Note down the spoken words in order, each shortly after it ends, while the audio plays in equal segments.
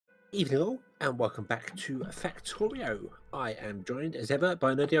Evening all, and welcome back to Factorio. I am joined as ever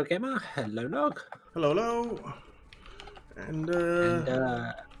by Nerdy Gamer. Hello, Nog. Hello, hello. And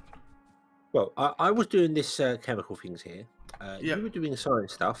And well, I was doing this chemical things here. yeah, You were doing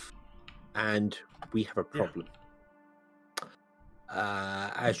science stuff, and we have a yeah. problem.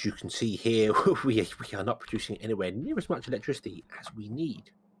 As you can see here, we are not producing anywhere near as much electricity as we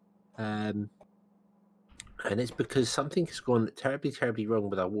need. And it's because something has gone terribly, terribly wrong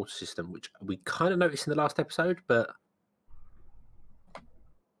with our water system, which we kind of noticed in the last episode, but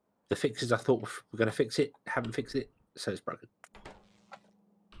the fixes I thought were going to fix it haven't fixed it, so it's broken.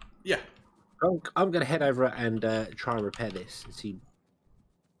 Yeah. I'm going to head over and try and repair this and see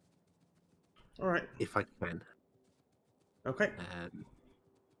All right. if I can. Okay.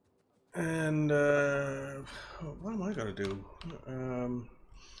 And what am I gonna do?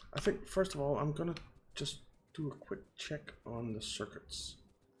 I think first of all, I'm gonna just do a quick check on the circuits,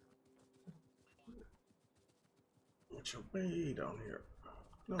 which are way down here.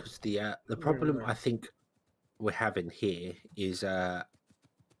 Because the problem I think we're having here is I'm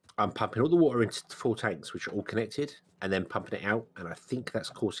pumping all the water into full tanks, which are all connected, and then pumping it out, and I think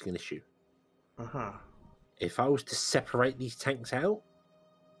that's causing an issue. If I was to separate these tanks out,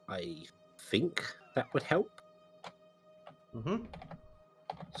 I think that would help.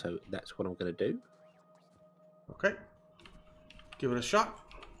 So that's what I'm going to do. Okay. Give it a shot.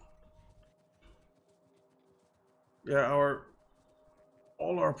 Yeah,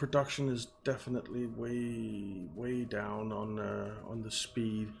 all our production is definitely way down on the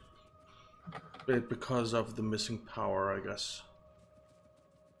speed, because of the missing power, I guess.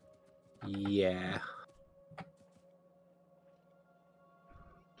 Yeah.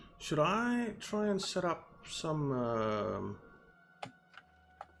 Should I try and set up some?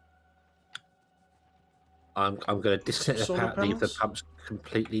 I'm going to disconnect the power, leave the panels? pumps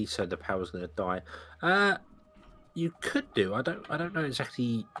completely, so the power's going to die. You could do. I don't know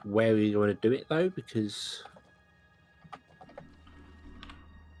exactly where you want to do it though, because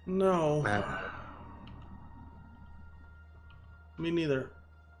No, me neither.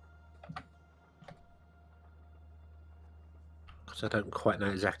 because I don't quite know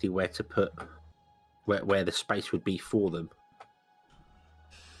exactly where to put where the space would be for them.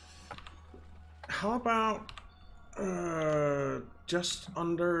 How about just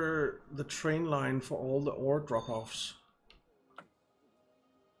under the train line for all the ore drop-offs?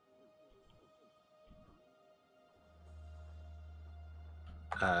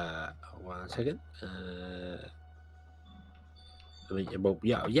 One second. I mean, well,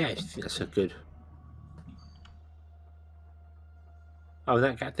 yeah, that's a good. Oh,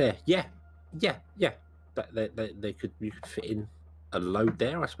 that gap there, yeah. They could, you could fit in a load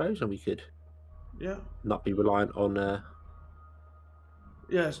there, I suppose, and we could, not be reliant on.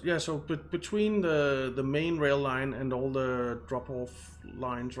 Yes, yeah. So, between the main rail line and all the drop-off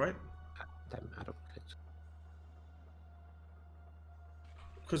lines, right? Damn, I don't.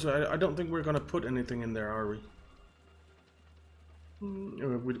 Because I don't think we're gonna put anything in there, are we?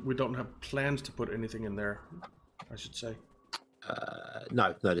 We don't have plans to put anything in there, I should say.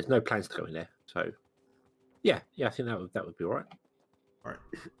 No, there's no plans to go in there. So, yeah, I think that would be all right. All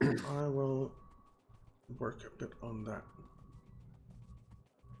right, I will work a bit on that.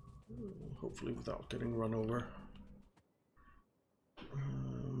 Hopefully without getting run over.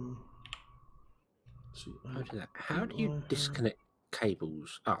 See, how do you disconnect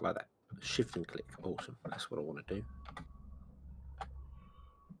cables? Oh, like that. Shift and click. Awesome. That's what I want to do.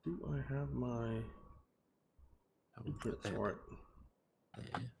 Do I have my blueprint for it?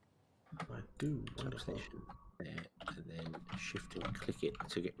 There. I do. Wonderful. There, and then shift and click it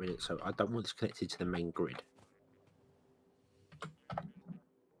to get rid of it. So I don't want this connected to the main grid.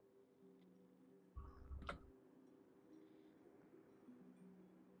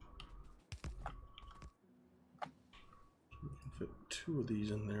 We can fit 2 of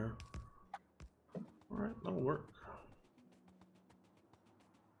these in there. All right, that'll work.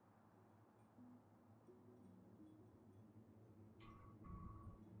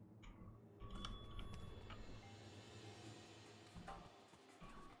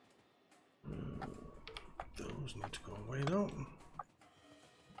 Those need to go away though.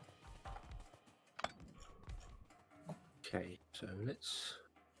 Okay, so let's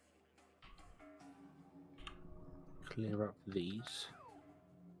clear up these.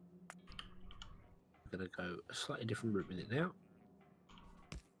 I'm going to go a slightly different route with it now.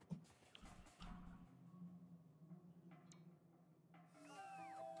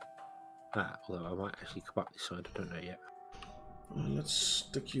 Although I might actually come up this side, I don't know yet. Let's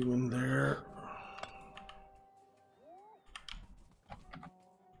stick you in there.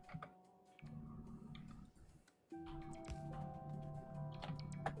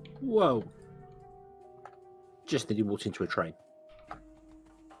 Whoa. Just nearly walked into a train.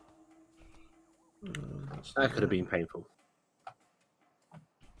 That could have been painful.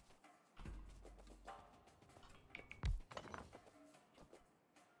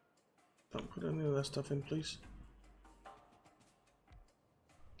 Don't put any of that stuff in, please.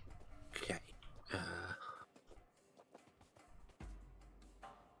 Okay.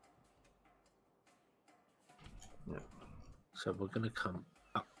 Yeah. So we're going to come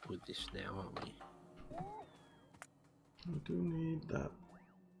up with this now, aren't we? We do need that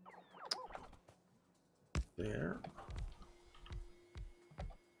there.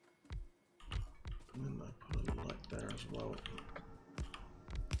 And then I put a light there as well.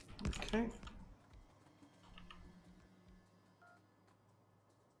 Okay.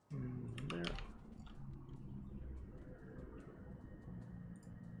 There.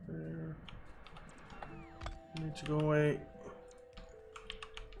 There. Need to go away.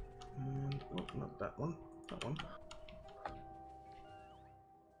 And, oh, not that one. That one.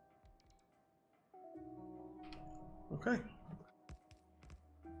 Okay.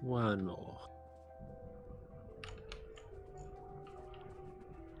 One more.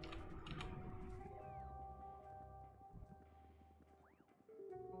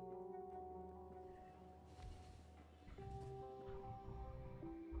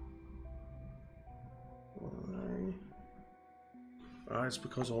 Why? It's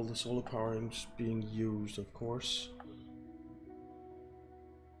because all the solar power is being used, of course.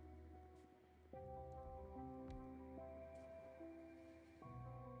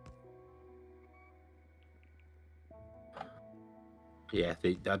 Yeah,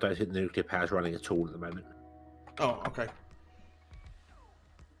 I don't think the nuclear power is running at all at the moment. Oh, okay.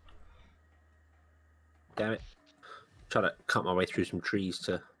 Damn it. Trying to cut my way through some trees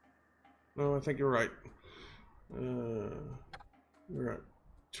to... No, I think you're right. We're at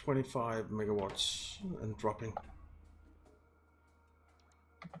 25 megawatts and dropping.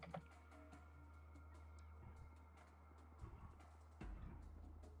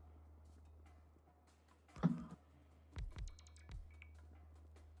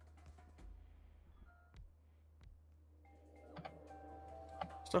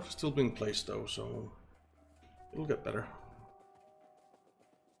 Stuff is still being placed though, so it'll get better.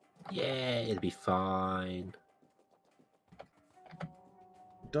 Yeah, it'll be fine.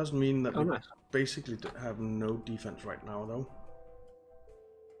 It does mean that we nice. basically have no defense right now though.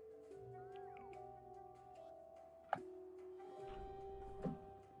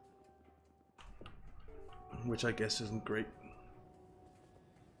 Which I guess isn't great.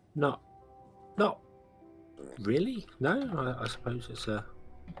 Not really. No, I suppose it's a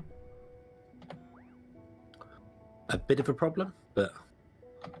bit of a problem, but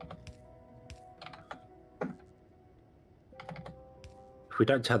if we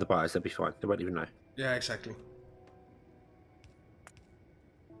don't tell the buyers, they'll be fine. They won't even know. Yeah, exactly.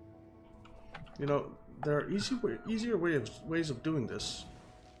 You know, there are easier ways of doing this.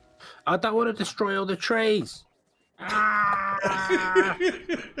 I don't want to destroy all the trees. I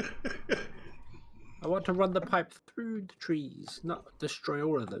want to run the pipe through the trees, not destroy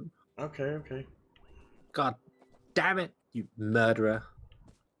all of them. Okay, okay. God damn it, you murderer.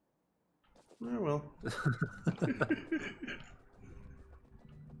 Oh, well.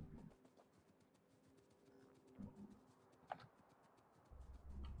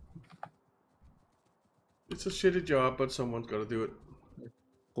 It's a shitty job, but someone's got to do it.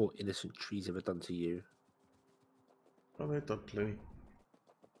 What innocent trees ever done to you? Oh, they've done plenty.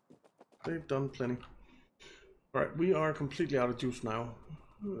 They've done plenty. Alright, we are completely out of juice now.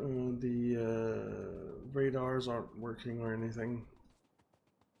 The radars aren't working or anything.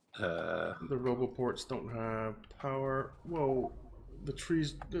 The roboports don't have power. Whoa, the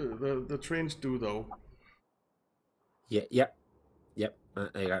trees, the trains do though. Yeah, yep. There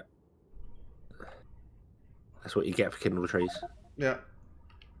you go. That's what you get for killing the trees. Yeah.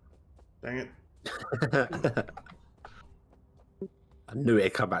 Dang it. I knew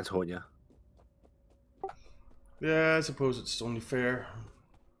it'd come back to haunt you. Yeah, I suppose it's only fair.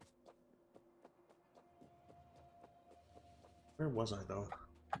 Where was I though?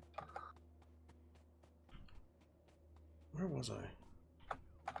 Where was I?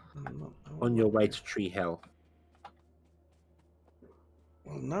 On your way to tree hell.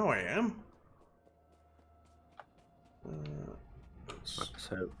 Well, now I am.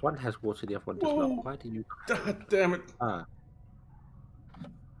 So one has water, the other one does Whoa. not. Why do you? God damn it!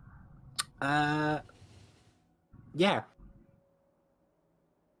 Yeah.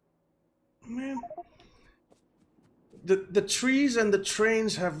 Man, the trees and the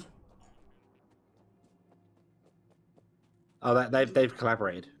trains have Oh, they've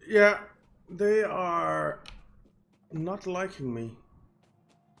collaborated. Yeah, they are not liking me.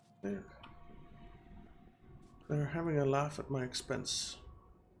 They're having a laugh at my expense.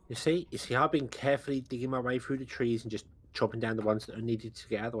 You see, I've been carefully digging my way through the trees and just chopping down the ones that are needed to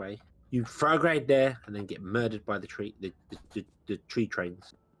get out of the way. You throw a grenade there and then get murdered by the tree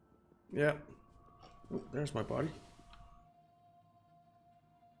trains. Yeah. Oh, there's my body.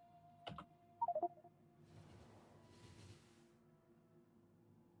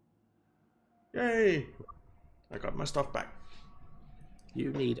 Yay! I got my stuff back.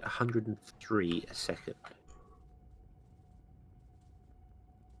 You need 103 a second.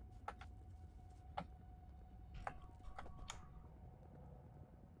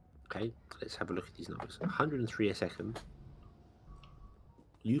 Okay, let's have a look at these numbers. 103 a second.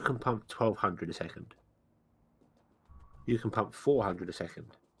 You can pump 1200 a second. You can pump 400 a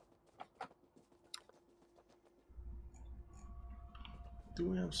second. Do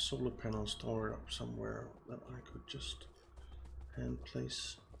we have solar panels stored up somewhere that I could just hand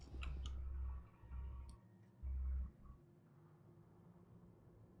place?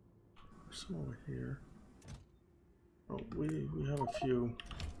 Some over here. Oh, we have a few.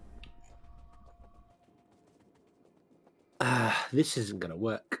 This isn't going to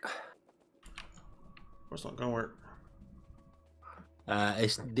work. What's not going to work?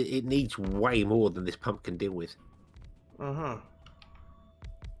 It needs way more than this pump can deal with. Uh-huh.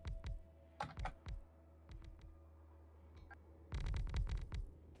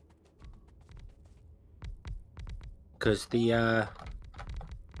 Because the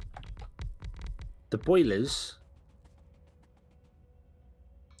boilers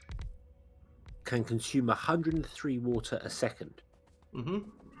can consume 103 water a second. Mm-hmm.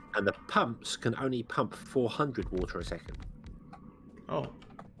 And the pumps can only pump 400 water a second. Oh.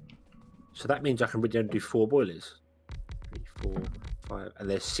 So that means I can really only do 4 boilers. 3, 4, 5, and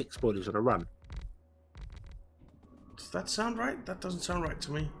there's 6 boilers on a run. Does that sound right? That doesn't sound right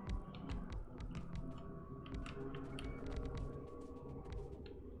to me.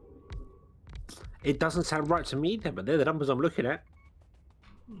 It doesn't sound right to me either, but they're the numbers I'm looking at.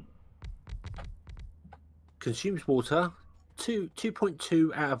 Consumes water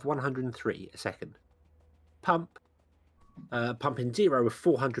 2.2 out of 103 a second. Pumping 0 with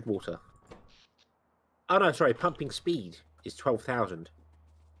 400 water. Oh no, sorry, pumping speed is 12,000.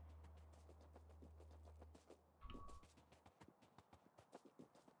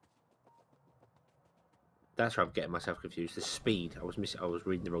 That's where I'm getting myself confused. The speed, I was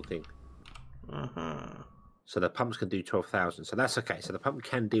reading the wrong thing. So the pumps can do 12,000. So that's okay. So the pump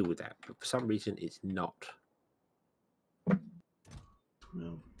can deal with that, but for some reason it's not.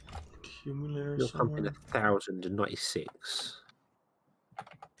 No. Accumulator You're somewhere. pumping 1,096.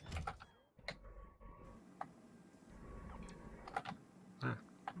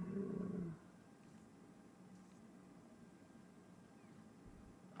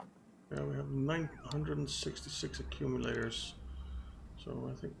 Yeah, we have 966 accumulators. So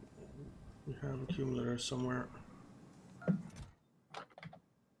I think we have accumulators somewhere.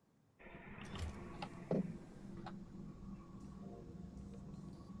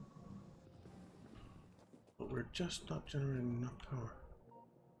 But we're just not generating enough power.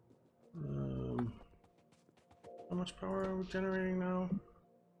 How much power are we generating now?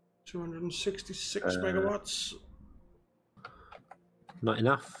 266 megawatts? Not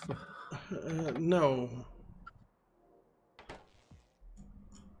enough. No.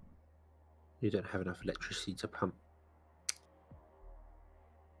 You don't have enough electricity to pump.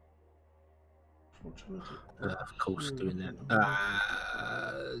 Fortunately. Of course, doing that.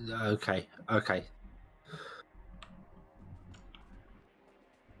 Okay.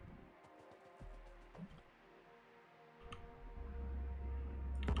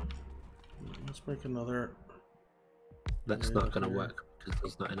 Let's make another. That's not going to work because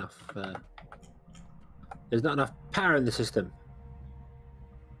there's not enough. There's not enough power in the system.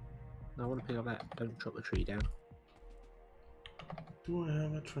 I want to pick up that. Don't chop the tree down. Do I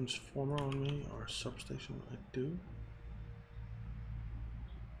have a transformer on me or a substation? I do.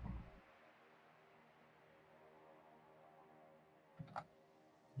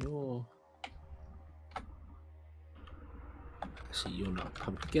 See, you're not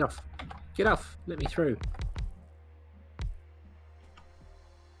pumped. Get off. Get off. Let me through.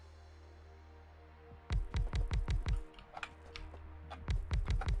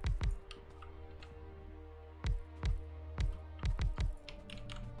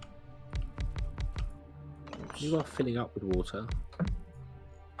 You are filling up with water.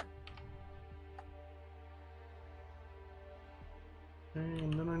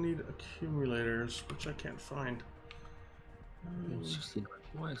 And then I need accumulators, which I can't find. 69.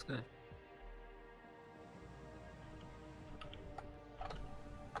 Why is that?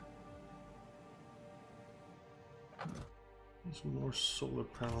 There's more solar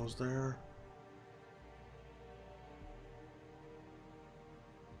panels there.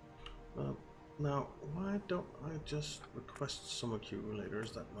 Now, why don't I just request some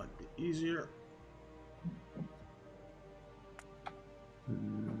accumulators? That might be easier.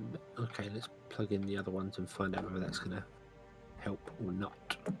 Okay, let's plug in the other ones and find out whether that's going to help or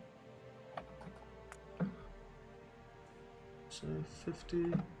not. So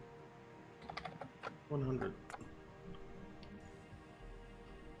 50, 100.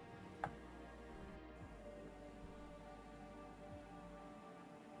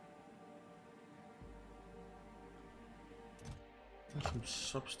 There's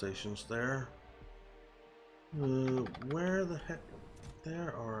some substations there. Where the heck?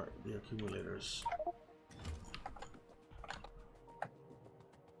 There are the accumulators.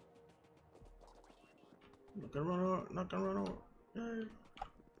 Not gonna run over. Not gonna run over. Yay.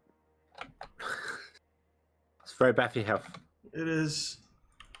 It's very bad for your health. It is.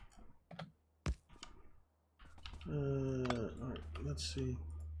 Alright, let's see.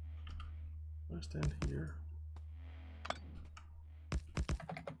 I stand here.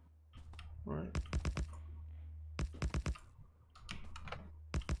 Alright.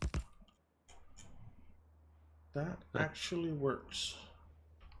 That actually works.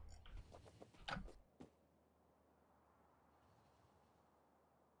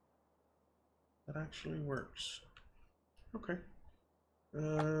 That actually works. Okay.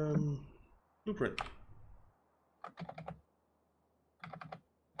 Blueprint.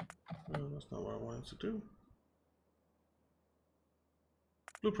 That's not what I wanted to do.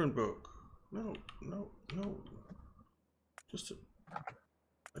 Blueprint book. No, no, no.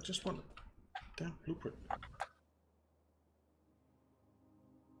 I just want a damn blueprint.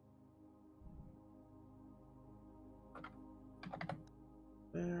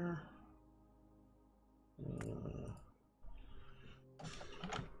 There.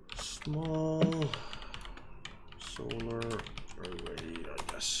 Small solar array,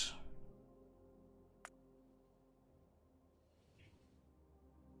 I guess.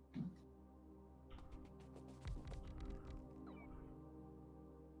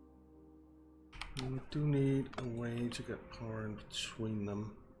 We do need a way to get power in between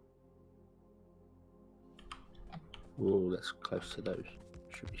them. Oh, that's close to those.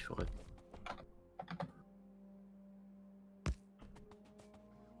 Should be fine.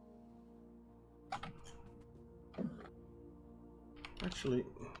 Actually,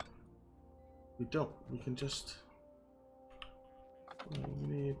 we don't. We can just... we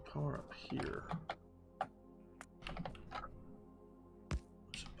need power up here. I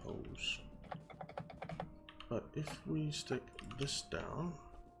suppose. But if we stick this down...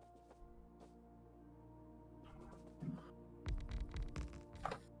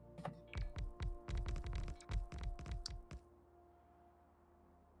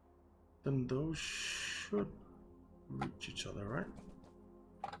 then those should reach each other, right?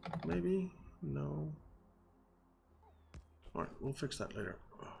 Maybe? No. Alright, we'll fix that later.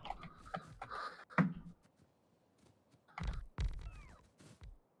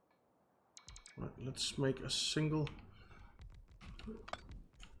 Alright, let's make a single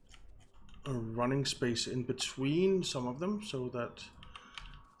running space in between some of them so that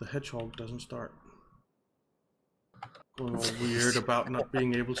the hedgehog doesn't start going all weird about not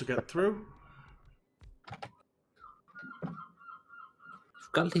being able to get through.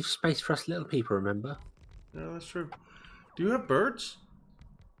 You've got to leave space for us little people, remember? Yeah, that's true. Do you have birds?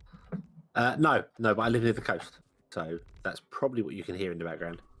 No, but I live near the coast, so that's probably what you can hear in the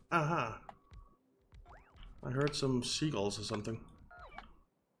background. Aha. I heard some seagulls or something.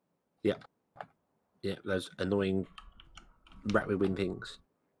 Yeah. Yeah, those annoying rat with wing things.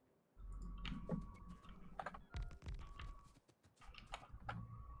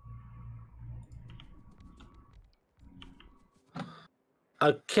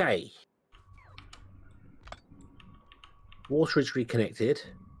 Okay. Water is reconnected.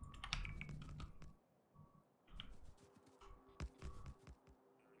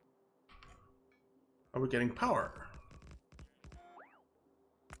 Are we getting power?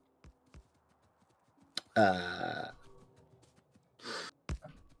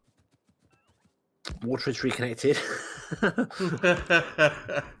 Water is reconnected. I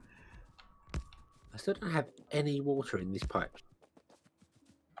still don't have any water in this pipe.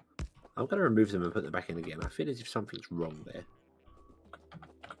 I'm going to remove them and put them back in again. I feel as if something's wrong there.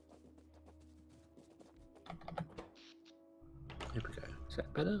 Here we go. Is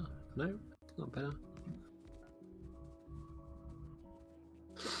that better? No, it's not better.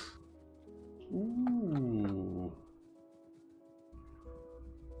 Ooh.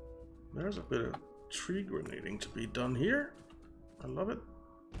 There's a bit of tree grenading to be done here. I love it.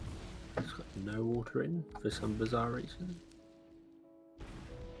 It's got no water in for some bizarre reason.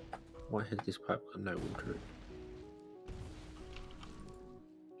 Why has this pipe got no water in?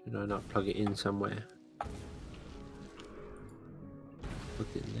 Should I not plug it in somewhere? Plug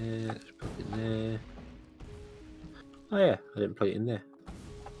it in there, let's plug it in there. Oh yeah, I didn't plug it in there.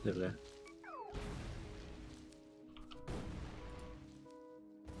 There we go.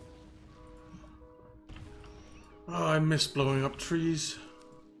 Oh, I miss blowing up trees.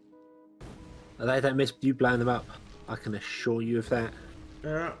 They don't miss you blowing them up. I can assure you of that.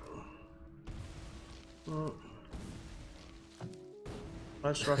 Yeah.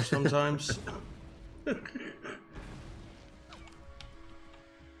 Life's rough sometimes.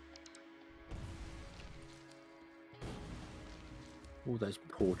 All those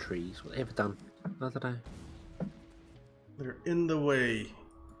poor trees. What have they ever done? I don't know. They're in the way.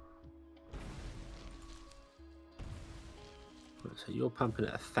 So you're pumping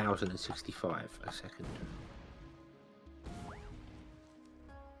at 1,065 a second.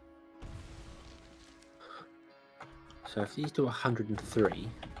 So if these do 103,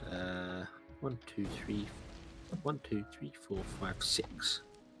 1, 2, 3, 1, 2, 3, 4, 5, 6.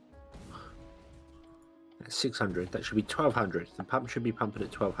 That's 600. That should be 1,200. The pump should be pumping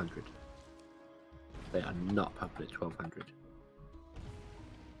at 1,200. They are not pumping at 1,200.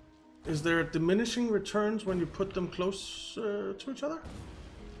 Is there diminishing returns when you put them close to each other?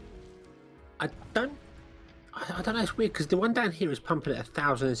 I don't know. It's weird because the one down here is pumping at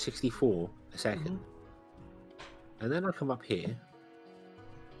 1,064 a second, and then I come up here,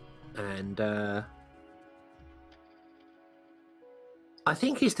 and I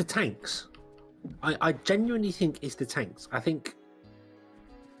think it's the tanks. I genuinely think it's the tanks. I think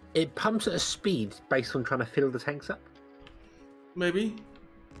it pumps at a speed based on trying to fill the tanks up. Maybe.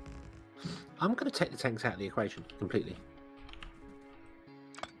 I'm going to take the tanks out of the equation completely.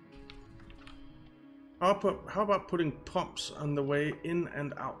 How about putting pumps on the way in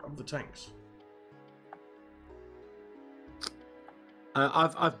and out of the tanks?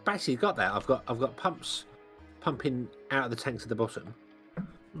 I've basically got that. I've got pumps pumping out of the tanks at the bottom,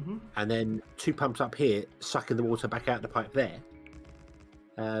 and then 2 pumps up here sucking the water back out the pipe there.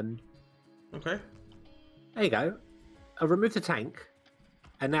 Okay. There you go. I removed the tank,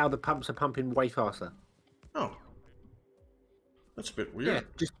 and now the pumps are pumping way faster. Oh, that's a bit weird.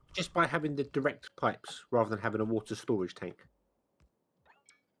 Yeah, just by having the direct pipes rather than having a water storage tank.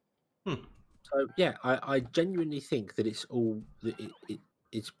 So yeah, I genuinely think that it's all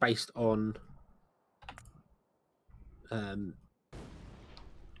it's based on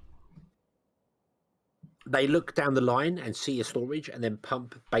they look down the line and see a storage and then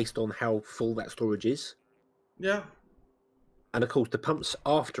pump based on how full that storage is. Yeah. And of course, the pumps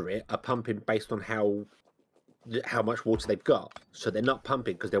after it are pumping based on how much water they've got. So they're not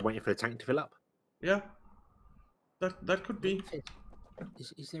pumping because they're waiting for the tank to fill up. Yeah. That could be.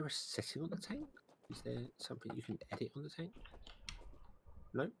 Is there a setting on the tank? Is there something you can edit on the tank?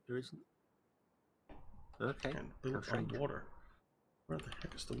 No, there isn't. Okay. Can't build on water. Where the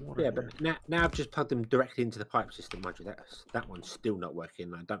heck is the water? Yeah, but now I've just plugged them directly into the pipe system. Mind you, that one's still not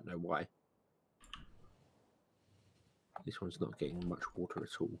working. I don't know why. This one's not getting much water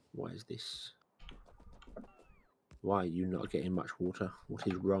at all. Why is this? Why are you not getting much water? What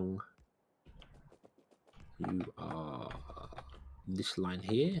is wrong? You are this line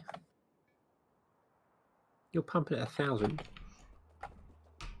here. You're pumping at 1,000.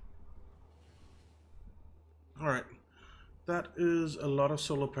 All right. That is a lot of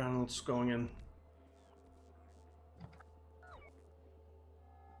solar panels going in.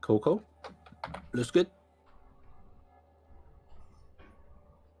 Cool. Looks good.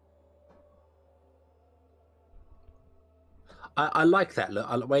 I like that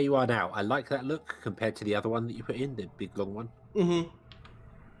look. Where you are now, I like that look compared to the other one that you put in, the big long one.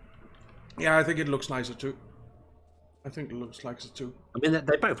 Yeah, I think it looks nicer too. I mean,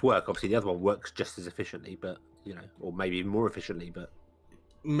 they both work. Obviously, the other one works just as efficiently, but you know, or maybe even more efficiently. But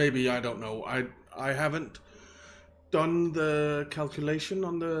maybe, I don't know. I haven't done the calculation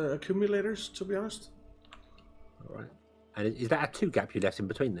on the accumulators, to be honest. All right. And is that a 2 gap you left in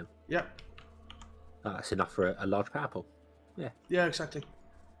between them? Yeah. That's enough for a large power pole. Yeah. Yeah, exactly.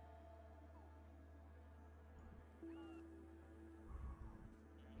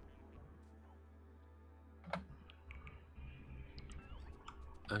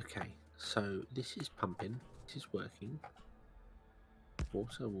 Okay, so this is pumping. This is working.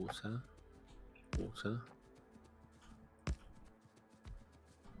 Water.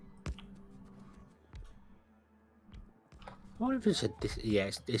 I wonder if it's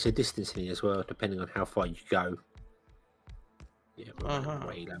it's a distance thing as well, depending on how far you go. Yeah, we're running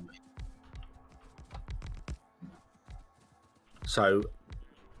way down. So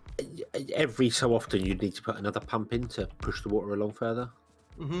every so often you need to put another pump in to push the water along further.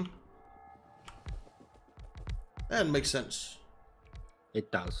 That makes sense.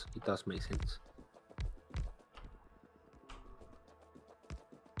 It does. It does make sense.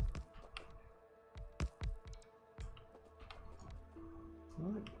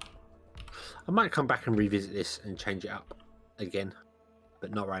 Right. I might come back and revisit this and change it up again,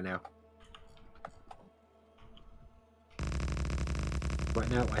 but not right now. Right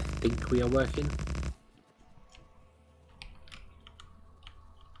now, I think we are working.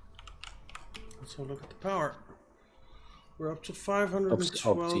 Let's have a look at the power. We're up to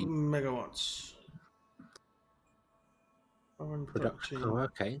 512 megawatts. Production. Oh,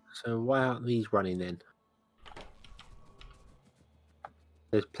 okay. So why aren't these running then?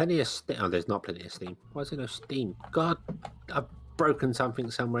 There's plenty of steam. Oh, there's not plenty of steam. Why is there no steam? God, I've broken something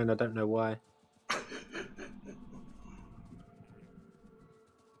somewhere and I don't know why.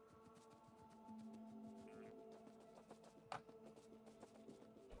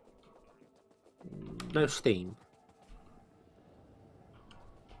 No steam.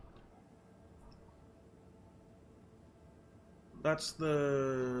 That's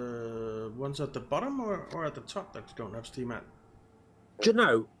the ones at the bottom or at the top that you don't have steam at? Do you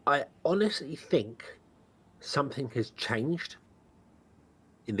know, I honestly think something has changed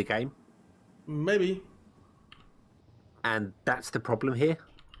in the game. Maybe. And that's the problem here.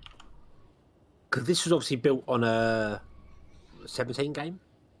 Because this was obviously built on a 17 game.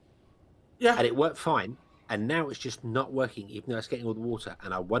 Yeah. And it worked fine. And now it's just not working, even though it's getting all the water.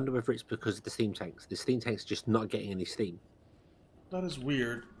 And I wonder whether it's because of the steam tanks. The steam tanks are just not getting any steam. That is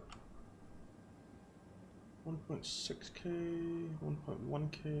weird. 1.6k,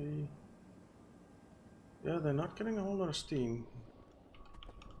 1.1k. Yeah, they're not getting a whole lot of steam.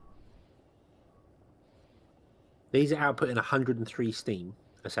 These are outputting 103 steam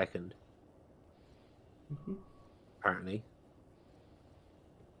a second. Apparently.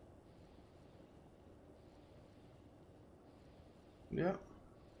 Yeah.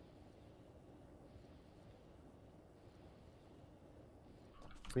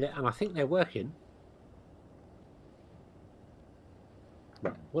 Yeah, and I think they're working.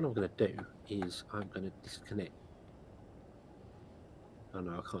 Right, what I'm going to do is I'm going to disconnect. Oh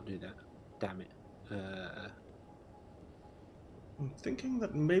no, I can't do that. Damn it. I'm thinking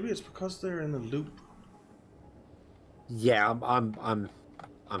that maybe it's because they're in the loop. Yeah, I'm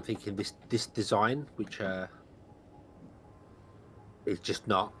thinking this design, which is just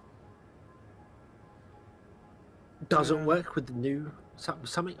not doesn't work with the new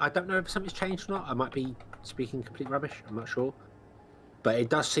something. I don't know if something's changed or not. I might be speaking complete rubbish. I'm not sure, but it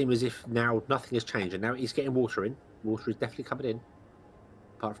does seem as if now nothing has changed, and now he's getting water in. Water is definitely coming in,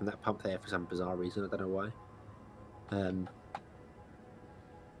 apart from that pump there for some bizarre reason. I don't know why.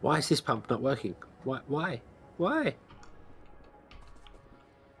 Why is this pump not working? Why?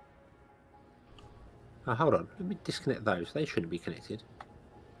 Oh, hold on. Let me disconnect those. They shouldn't be connected.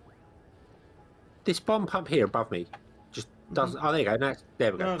 This bomb pump here above me just doesn't... Oh, there you go. No,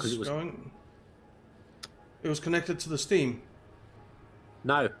 there we go. No, it was connected to the steam.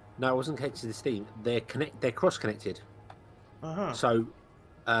 No, it wasn't connected to the steam. They're cross-connected. So,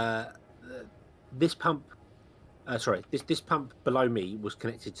 this pump... sorry, this pump below me was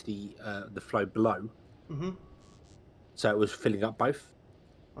connected to the flow below. So it was filling up both.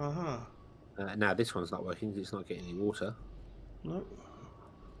 Now this one's not working because it's not getting any water. Nope.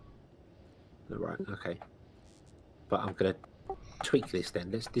 Right, okay. But I'm going to tweak this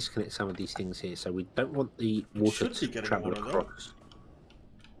then. Let's disconnect some of these things here. So we don't want the water to travel across.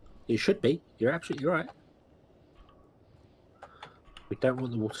 It should be. You're absolutely right. We don't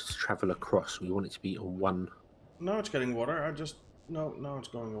want the water to travel across. We want it to be on one... No, it's getting water. No, it's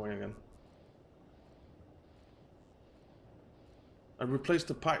going away again. I replaced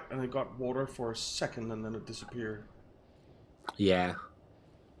the pipe and it got water for a second and then it disappeared. Yeah.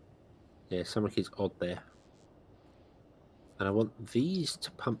 Yeah, something is odd there. And I want these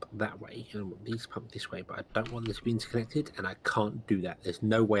to pump that way, and I want these to pump this way, but I don't want this to be interconnected, and I can't do that. There's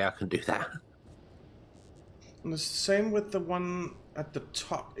no way I can do that. And it's the same with the one at the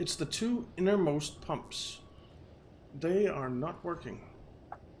top. It's the two innermost pumps. They are not working.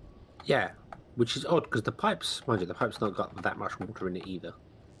 Yeah, which is odd, because the pipes, mind you, the pipe's not got that much water in it either.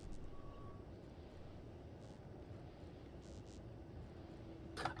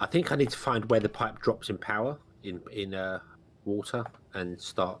 I think I need to find where the pipe drops in power in water and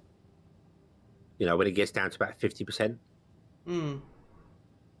start, you know, when it gets down to about 50%,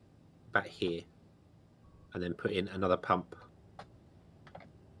 back here, and then put in another pump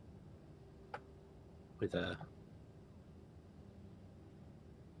with a.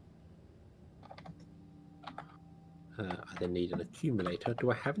 I then need an accumulator. Do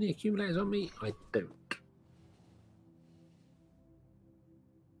I have any accumulators on me? I don't.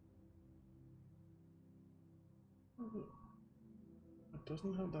 It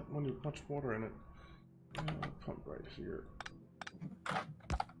doesn't have that much water in it. Pump right here.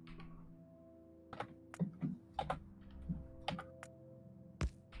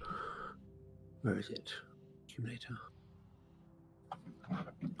 Where is it? Accumulator.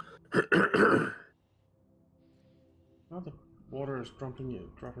 Now the water is dropping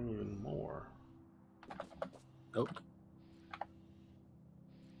even more. Oh.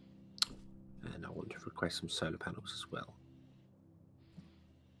 And I want to request some solar panels as well.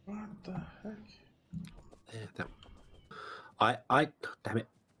 What the heck? Yeah, that one. I damn it.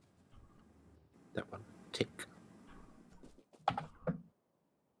 That one. Tick.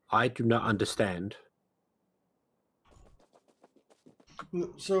 I do not understand.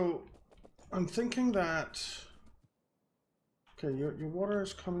 So, I'm thinking that... Okay, your water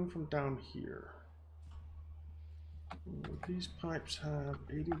is coming from down here. These pipes have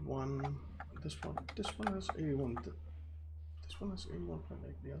 81. This one has 81. This one has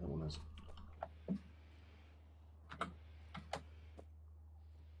 81.8. The other one has...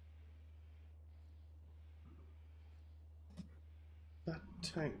 That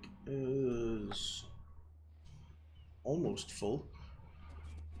tank is almost full.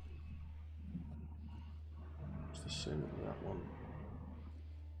 It's the same as that one.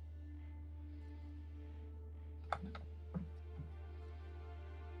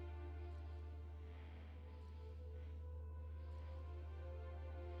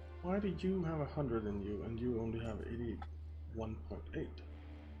 Why do you have 100 in you and you only have 81.8?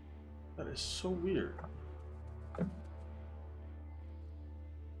 That is so weird.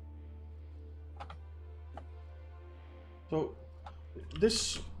 So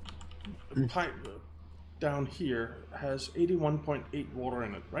this pipe down here has 81.8 water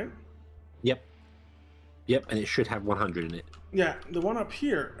in it, right? Yep. Yep, and it should have 100 in it. Yeah, the one up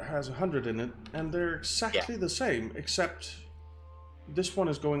here has 100 in it, and they're exactly the same, except this one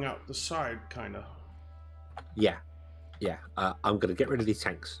is going out the side, kind of. Yeah. Yeah. I'm going to get rid of these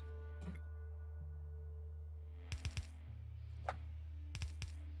tanks.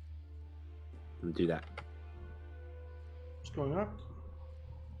 And do that. It's going up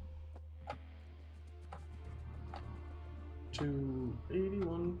to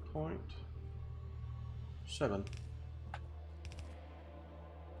 81.7.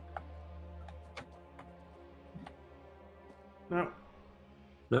 Now,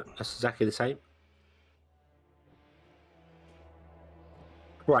 no, that's exactly the same.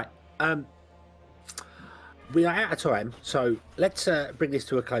 Right. We are out of time, so let's bring this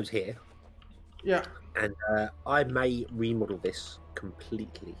to a close here. Yeah. And I may remodel this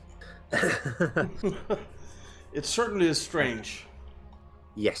completely. It certainly is strange.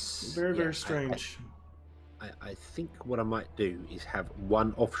 Yes. Very, very strange. I think what I might do is have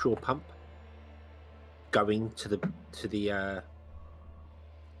one offshore pump going to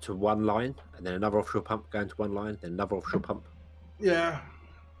one line, and then another offshore pump going to one line, then another offshore pump. Yeah.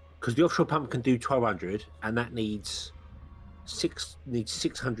 Because the offshore pump can do 1200, and that needs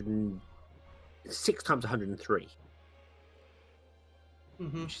 600 and 6 times 103,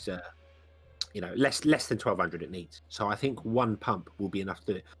 which is less than 1200 it needs. So I think one pump will be enough to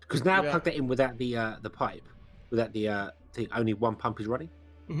do it. Because now plug that in without the pipe, without the thing. Only one pump is running.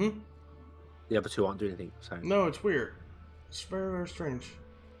 The other two aren't doing anything. So no, it's weird. It's very, very strange.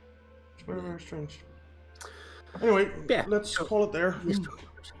 It's very, very strange. Anyway, let's call it there.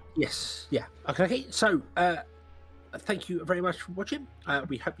 Yes. Yeah. Okay. So thank you very much for watching.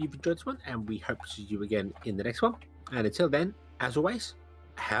 We hope you've enjoyed this one, and we hope to see you again in the next one. And until then, as always,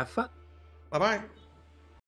 have fun. Bye-bye.